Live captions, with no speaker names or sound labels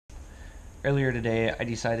Earlier today I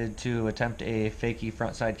decided to attempt a fakie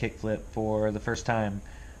frontside kickflip for the first time.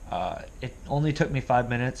 It only took me 5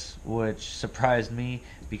 minutes, which surprised me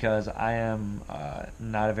because I am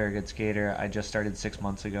not a very good skater. I just started 6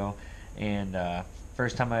 months ago, and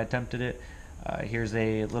first time I attempted it. Here's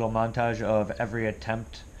a little montage of every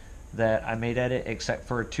attempt that I made at it, except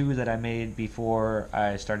for 2 that I made before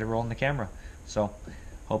I started rolling the camera. So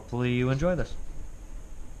hopefully you enjoy this.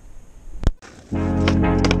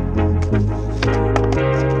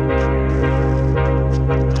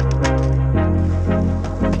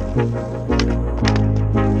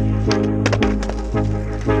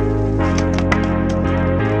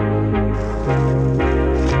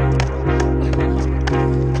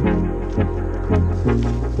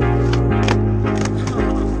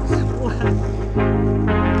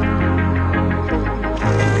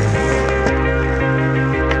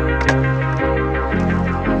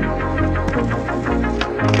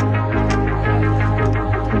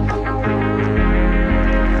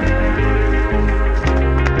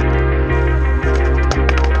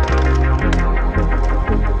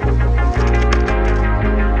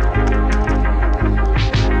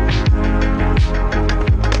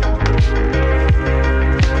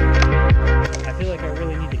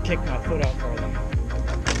 Kick my foot out further.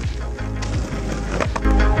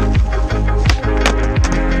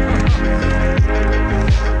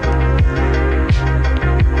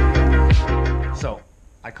 So,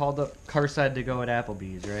 I called up Carside to go at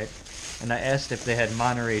Applebee's, right? And I asked if they had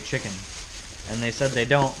Monterey chicken. And they said they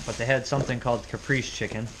don't, but they had something called caprese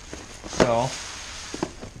chicken. So,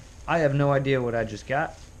 I have no idea what I just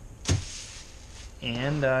got.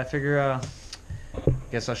 And I figure,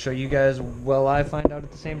 guess I'll show you guys while I find out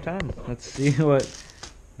at the same time. Let's see what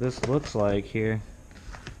this looks like here.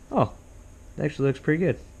 Oh, it actually looks pretty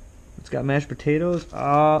good. It's got mashed potatoes.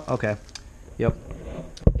 Okay. Yep.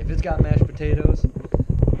 If it's got mashed potatoes,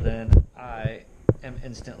 then I am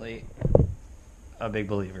instantly a big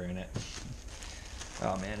believer in it.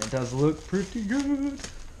 Oh man, it does look pretty good.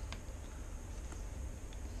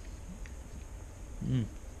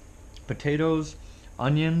 Potatoes,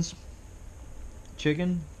 onions,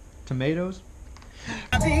 chicken, tomatoes.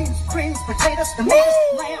 Beans, creams, potatoes, tomatoes,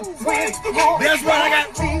 lamb, lamb. That's what I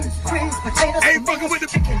got. Beans, creams, potatoes, ain't fucking with the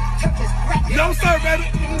chicken. No sir, baby.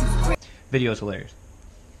 Video's hilarious.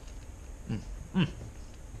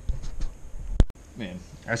 Man,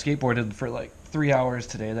 I skateboarded for like 3 hours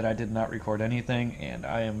today that I did not record anything, and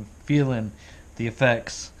I am feeling the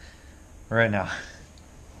effects right now.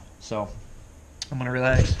 So I'm gonna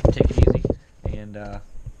relax, take it easy, and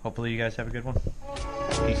hopefully you guys have a good one.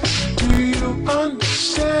 Peace. Do you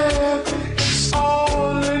understand? It's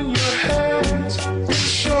all in you.